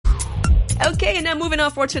Okay, and now moving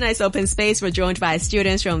on for tonight's open space, we're joined by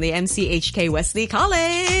students from the MCHK Wesley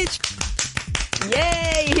College.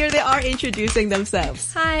 Yay! Here they are introducing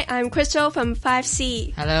themselves. Hi, I'm Crystal from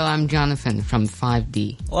 5C. Hello, I'm Jonathan from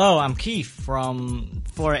 5D. Hello, I'm Keith from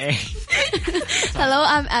 4A. Hello,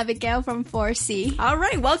 I'm Abigail from 4C. All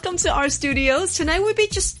right, welcome to our studios. Tonight we'll be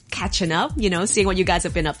just catching up, seeing what you guys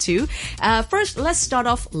have been up to. First, let's start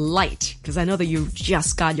off light, because I know that you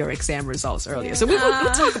just got your exam results earlier. So we'll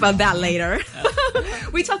talk about that later.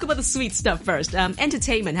 We talk about the sweet stuff first.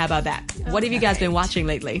 Entertainment, how about that? What have you guys been watching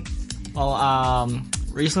lately? Well,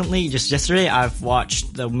 recently, just yesterday, I've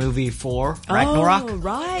watched the movie 4, Ragnarok. Oh,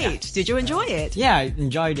 right. Yeah. Did you enjoy it? Yeah, I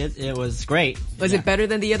enjoyed it. It was great. Was it better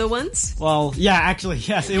than the other ones? Well, yeah, actually,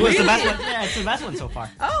 yes. It was the best one. Yeah, it's the best one so far.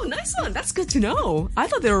 Oh, nice one. That's good to know. I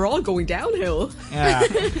thought they were all going downhill. Yeah.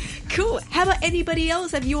 Cool. How about anybody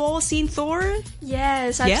else? Have you all seen Thor?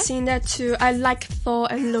 Yes, I've seen that too. I like Thor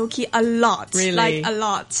and Loki a lot. Really? Like, a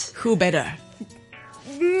lot. Who better?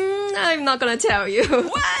 I'm not gonna tell you.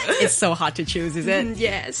 What? It's so hard to choose, is it?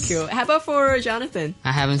 Yes. Cool. How about for Jonathan?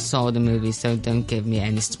 I haven't saw the movie, so don't give me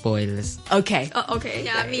any spoilers. Okay. Okay.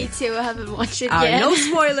 Yeah, me too. I haven't watched it Alright, yet. no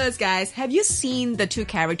spoilers, guys. Have you seen the two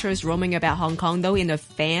characters roaming about Hong Kong, though, in a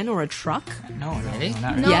van or a truck? No, Really?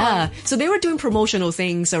 not really. No. Yeah. So they were doing promotional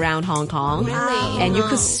things around Hong Kong. Really? And you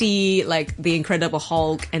could see, like, the Incredible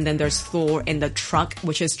Hulk, and then there's Thor in the truck,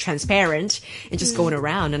 which is transparent, and just going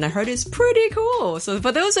around. And I heard it's pretty cool. So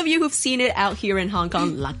for those of you who've seen it out here in Hong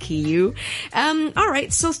Kong, lucky you.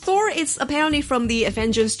 Alright, so Thor is apparently from the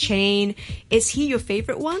Avengers chain. Is he your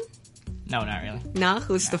favorite one? No, not really. Nah,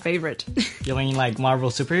 who's the favorite? You mean like Marvel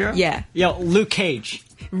superhero? Yeah. Yo, Luke Cage.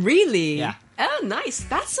 Really? Yeah. Oh, nice.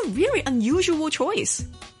 That's a very unusual choice.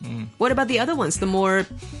 What about the other ones, the more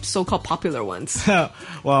so-called popular ones?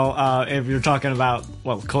 Well, if you're talking about,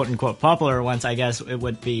 well, quote-unquote popular ones, I guess it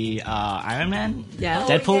would be Iron Man? Yeah.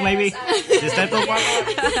 Deadpool, maybe? Is Deadpool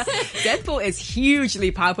popular? Deadpool is hugely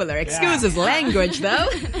popular. Excuse his language, though.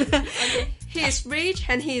 He is rich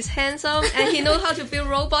and he is handsome and he knows how to build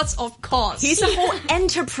robots, of course. He's a whole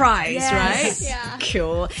enterprise, Yes. right? Yeah.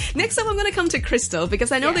 Cool. Next up, I'm going to come to Crystal,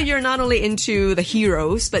 because I know that you're not only into the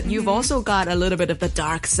heroes, but you've also got a little bit of the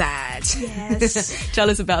dark side. Yes. Tell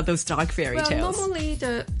us about those dark fairy Well, tales. normally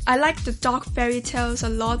I like the dark fairy tales a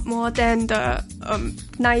lot more than the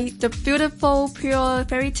the beautiful pure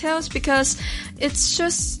fairy tales, because it's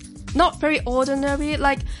just not very ordinary.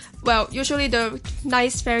 Like, well, usually the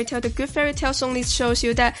nice fairy tale, the good fairy tales only shows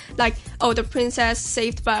you that, like, oh, the princess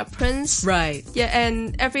saved by a prince. Right. Yeah,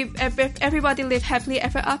 and everybody live happily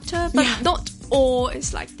ever after, but not all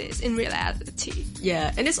is like this in reality.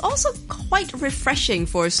 Yeah, and it's also quite refreshing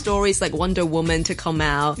for stories like Wonder Woman to come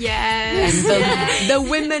out. Yes. And the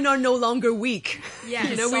women are no longer weak.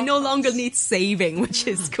 Yes, we of no longer course. need saving, which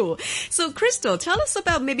is cool. So, Crystal, tell us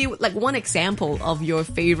about maybe like one example of your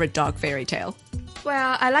favorite dark fairy tale.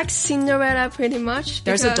 Well, I like Cinderella pretty much.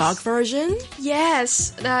 There's a because- dark version?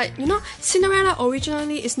 Yes, Cinderella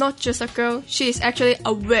originally is not just a girl. She is actually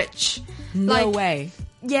a witch. No way.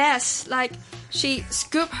 Yes, like she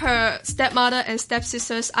scooped her stepmother and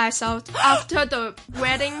stepsister's eyes out after the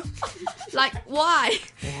wedding. Like, why?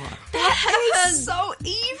 What happened? So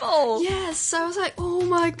evil. Yes, I was like, oh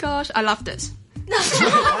my gosh, I love this.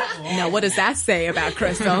 Now, what does that say about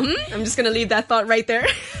Crystal? I'm just going to leave that thought right there.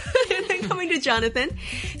 And then coming to Jonathan.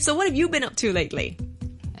 So what have you been up to lately?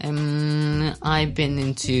 I've been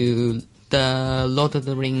into the Lord of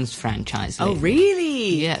the Rings franchise. Oh, lately.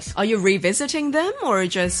 really? Yes. Are you revisiting them or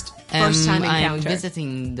just first time I'm encounter?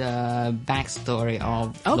 visiting the backstory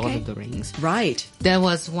of Lord of the Rings. Right. There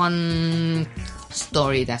was one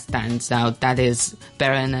story that stands out, that is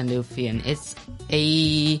Beren and Luthien. It's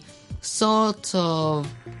a sort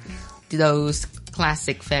of those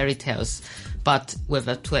classic fairy tales, but with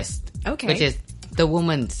a twist. Okay. Which is the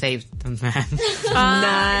woman saved the man.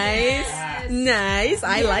 Nice.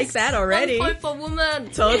 I like that already. 1 point for woman.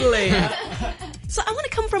 Totally. So I want to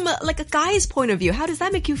come from a guy's point of view. How does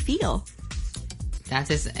that make you feel? That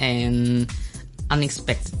is an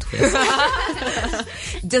unexpected twist.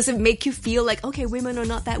 Does it make you feel like, okay, women are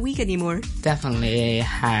not that weak anymore? Definitely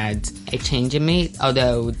had a change in me,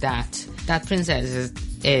 although that princess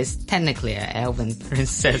is technically an elven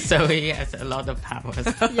princess, so he has a lot of powers.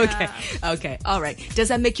 Okay, alright. Does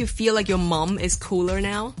that make you feel like your mom is cooler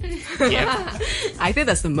now? Yeah. I think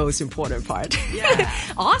that's the most important part. Yeah.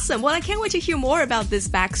 Awesome. Well, I can't wait to hear more about this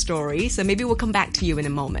backstory, so maybe we'll come back to you in a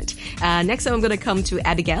moment. Next up, I'm going to come to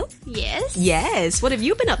Abigail. Yes. Yes. What have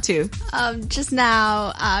you been up to? Just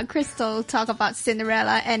now, Crystal talked about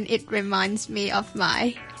Cinderella, and it reminds me of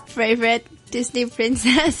my favorite Disney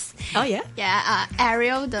princess. Oh, yeah? Yeah,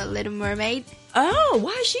 Ariel, the Little Mermaid. Oh,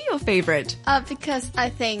 why is she your favorite? Because I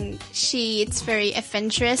think she's very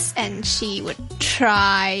adventurous and she would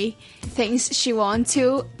try things she wants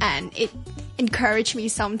to, and it encouraged me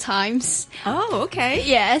sometimes. Oh, okay.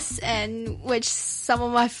 Yes, and which some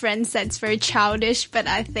of my friends said it's very childish, but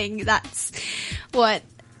I think that's what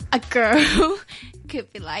a girl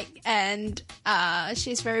could be like. And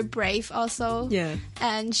she's very brave also. Yeah.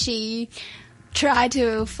 And she tried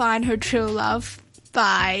to find her true love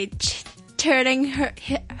by turning her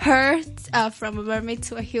from a mermaid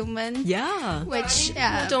to a human. Yeah. Which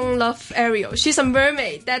Don't love Ariel. She's a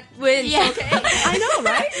mermaid. That wins. Yeah. Okay. I know,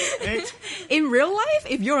 right? In real life,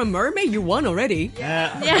 if you're a mermaid, you won already.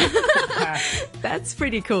 yeah. That's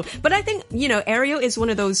pretty cool. But I think, Ariel is one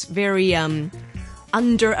of those very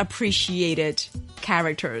underappreciated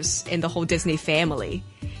characters in the whole Disney family.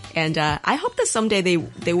 And I hope that someday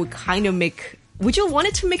they would kind of make... Would you want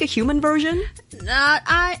it to make a human version?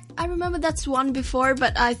 I remember that's one before,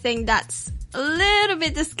 but I think that's a little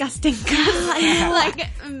bit disgusting. Like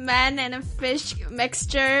man and a fish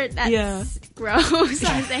mixture. That's gross,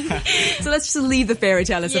 I think. So let's just leave the fairy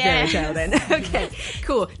tale as a Yeah. fairy tale then. Okay,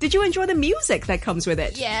 cool. Did you enjoy the music that comes with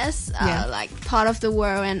it? Yes, Yeah. like Part of the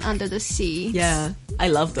World and Under the Sea. Yeah, I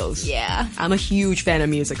love those. Yeah. I'm a huge fan of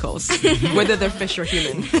musicals, whether they're fish or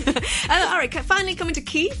human. All right, finally coming to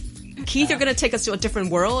Keith. Keith, you're going to take us to a different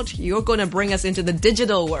world. You're going to bring us into the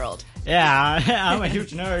digital world. Yeah, I'm a huge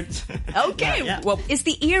nerd. Okay, Yeah. well, it's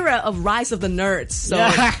the era of Rise of the Nerds, so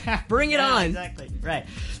bring it Yeah, on. Exactly. Right.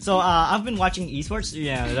 So I've been watching esports.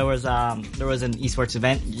 Yeah, there was an esports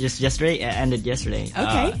event just yesterday. It ended yesterday.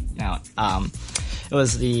 Okay. It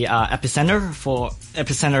was the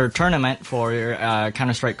epicenter tournament for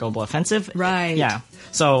Counter-Strike Global Offensive. Right. Yeah.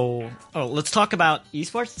 So let's talk about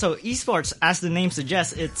esports. So esports, as the name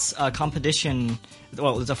suggests, it's a competition.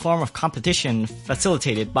 Well, it's a form of competition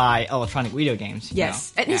facilitated by electronic video games.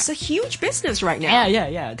 Yes, and it's a huge business right Yeah, now.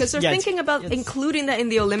 yeah. Because they're Yeah, thinking about it's- including that in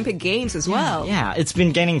the Olympic Games as well. Yeah, it's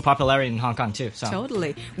been gaining popularity in Hong Kong too. So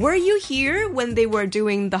Totally. Were you here when they were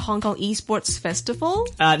doing the Hong Kong Esports Festival?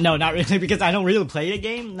 no, not really, because I don't really play the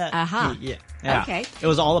game. Aha. Yeah. Okay. It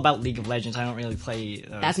was all about League of Legends. I don't really play.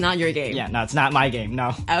 That's not your game. Yeah, no, it's not my game.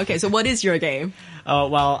 No. Okay, so what is your game?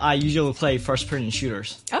 Well, I usually play first-person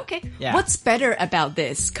shooters. Okay. Yeah. What's better about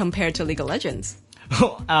this compared to League of Legends?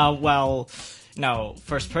 Well, no,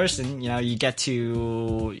 first person. You get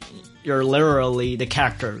to. You're literally the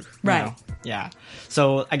character. you Right. know? Yeah.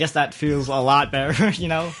 So I guess that feels a lot better.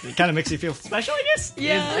 It kind of makes you feel special, I guess.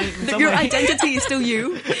 in some Your way. identity is still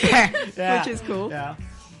you, Yeah. which is cool. Yeah,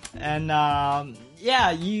 and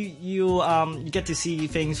you get to see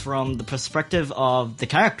things from the perspective of the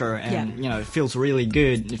character, and it feels really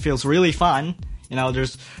good. It feels really fun.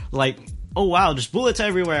 There's like, oh wow, there's bullets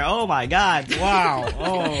everywhere. Oh my god, wow.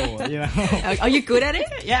 Are you good at it?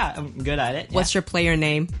 Yeah, I'm good at it. What's your player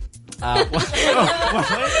name? I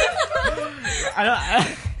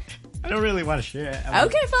don't really want to share it.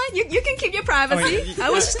 Okay, fine. You can keep your privacy. I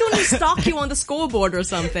was just going to stalk you on the scoreboard or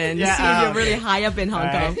something. Yeah, see if you're really high up in Hong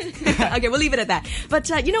Kong. Okay, we'll leave it at that. But,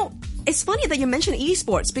 it's funny that you mentioned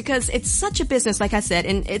esports because it's such a business, like I said,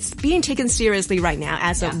 and it's being taken seriously right now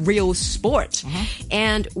as a real sport.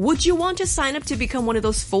 And would you want to sign up to become one of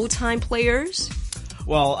those full-time players?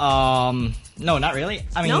 Well, no, not really.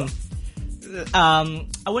 I mean, No?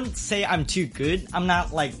 I wouldn't say I'm too good. I'm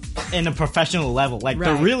not like in a professional level. Like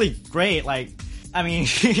they're Right. really great. Like, I mean,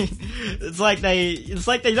 it's like they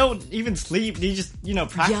don't even sleep. They just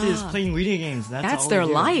practice Yeah. playing video games. That's all their they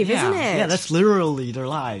do. life, Yeah. isn't it? Yeah, that's literally their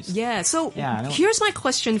lives. Yeah, so Yeah, I know. here's my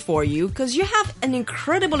question for you, because you have an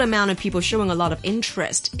incredible amount of people showing a lot of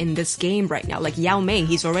interest in this game right now. Like Yao Ming,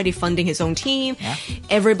 he's already funding his own team. Yeah.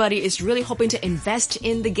 Everybody is really hoping to invest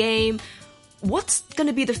in the game. What's going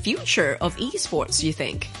to be the future of esports, you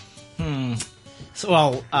think? So,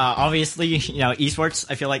 well, obviously, esports,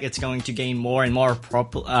 I feel like it's going to gain more and more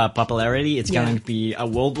popularity. It's Yeah. going to be a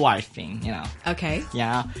worldwide thing, Okay.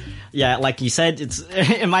 Yeah, like you said,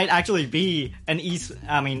 it might actually be an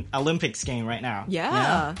Olympics game right now.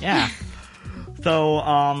 Yeah. Yeah. So,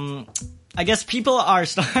 I guess people are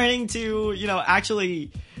starting to,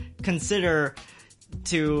 actually consider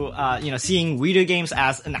to, seeing video games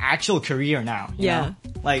as an actual career now. you Yeah. know?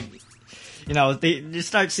 Like, they just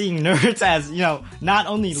start seeing nerds as, not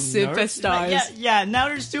only Superstars. Nerds, yeah, now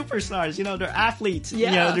they're superstars. They're athletes.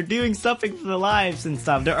 Yeah. They're doing something for their lives and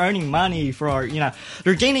stuff. They're earning money for,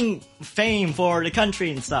 they're gaining fame for the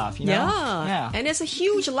country and stuff. Yeah. And it's a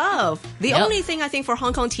huge love. The Yep. only thing I think for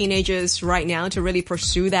Hong Kong teenagers right now to really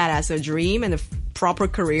pursue that as a dream and a proper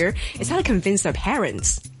career is how to convince their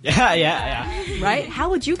parents. Yeah. Right?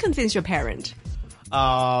 How would you convince your parent?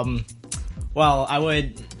 Well, I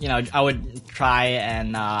would try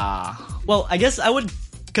and, I guess I would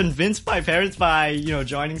convince my parents by,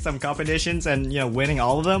 joining some competitions and, winning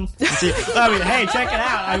all of them. And see, hey, check it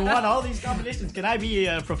out. I won all these competitions. Can I be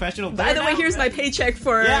a professional player By the way, now? here's my paycheck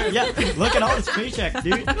for... Yeah. Look at all this paycheck,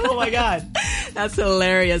 dude. Oh my God. That's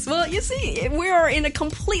hilarious. Well, you see, we are in a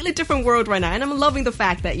completely different world right now, and I'm loving the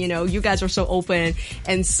fact that, you guys are so open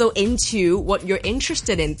and so into what you're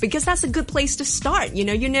interested in, because that's a good place to start.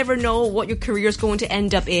 You never know what your career is going to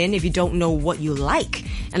end up in if you don't know what you like.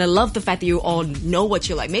 And I love the fact that you all know what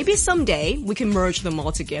you like. Maybe someday we can merge them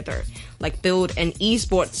all together, like build an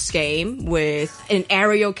esports game with an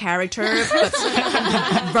Ariel character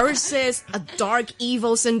versus a dark,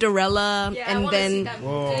 evil Cinderella, and then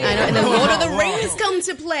Lord of the Rings come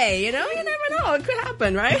to play. You never know. It could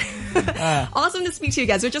happen, right? Awesome to speak to you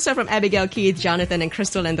guys. We just heard from Abigail, Keith, Jonathan, and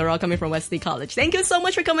Crystal, and they're all coming from Wesley College. Thank you so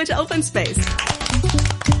much for coming to Open Space.